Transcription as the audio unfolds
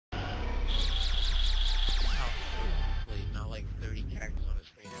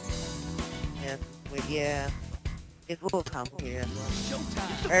Yeah. It's a little complicated.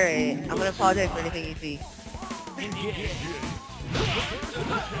 Alright, I'm gonna apologize for anything you see.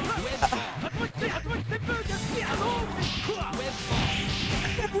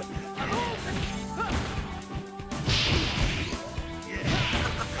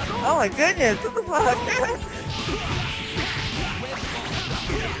 Oh my goodness, what the fuck?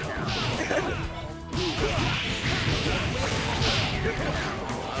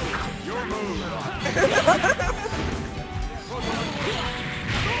 Your move.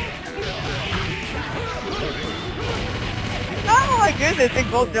 Oh my goodness, they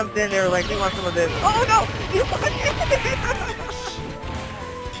both jumped in there like, we want some of this. Oh no! You want it!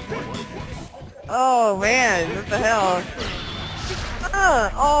 Oh man, what the hell?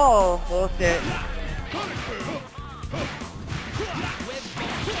 Oh, bullshit.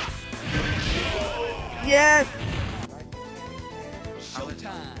 Yes!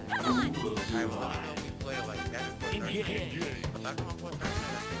 Showtime.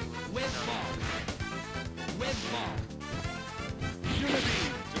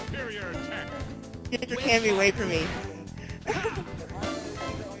 Superior attack. Get your candy away from me.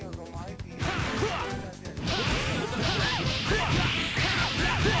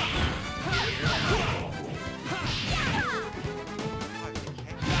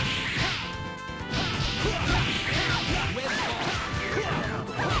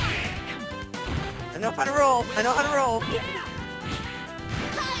 I know how to roll. I know how to roll.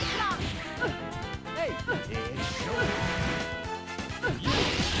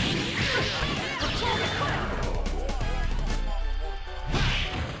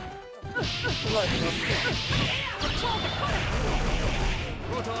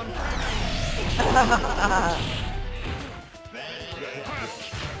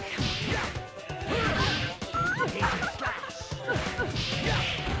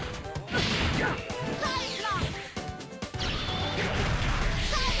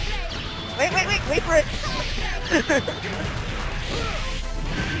 Wait for it.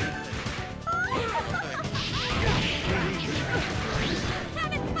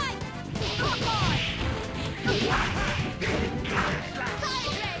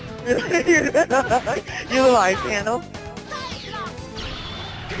 You little ice handle.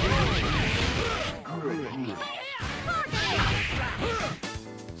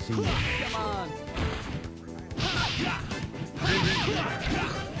 See you.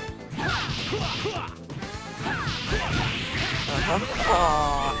 Come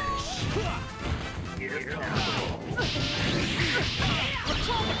on.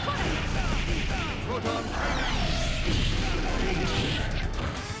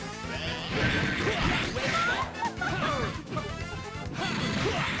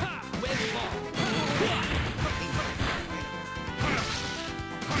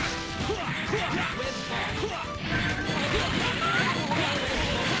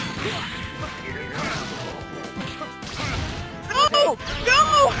 No! No!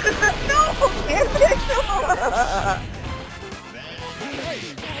 No!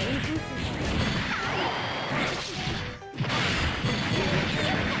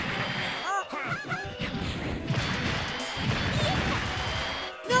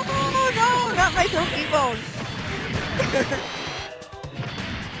 No, not my T-bones.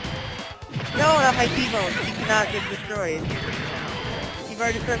 No, not my T-bones. You cannot get destroyed. You've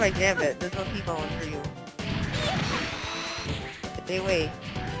already destroyed my gambit. There's no T-bones for you. Stay away.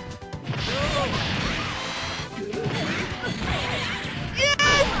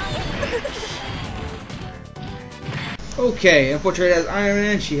 Yes! Okay, Infiltrate has Iron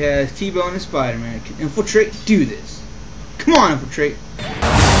Man, she has T-Bone and Spider-Man. Can Infiltrate do this? Come on, Infiltrate!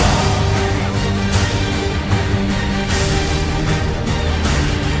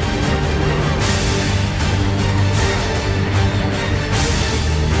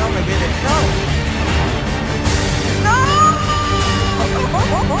 Oh my goodness, no!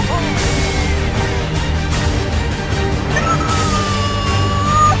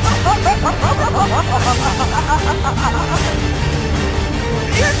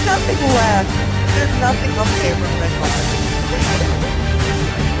 There's nothing left. There's nothing on paper from that class.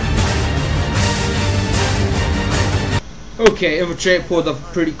 Okay, Infiltrate pulled off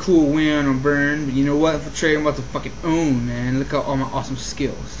a pretty cool win on Burn, but you know what? Infiltrate, I'm about to fucking own, man. Look at all my awesome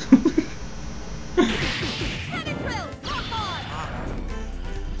skills.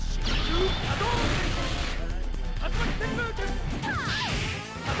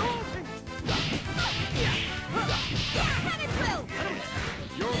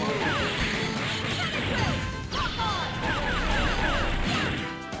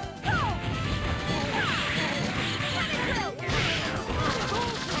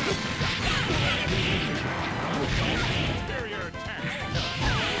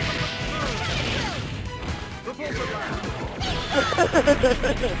 You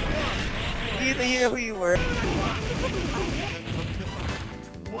know who you were.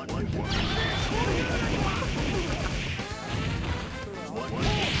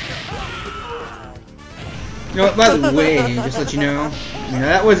 You know what, by the way, just to let you know,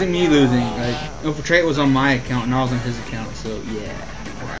 that wasn't me losing. Like, infilltr8 was on my account and I was on his account, so yeah.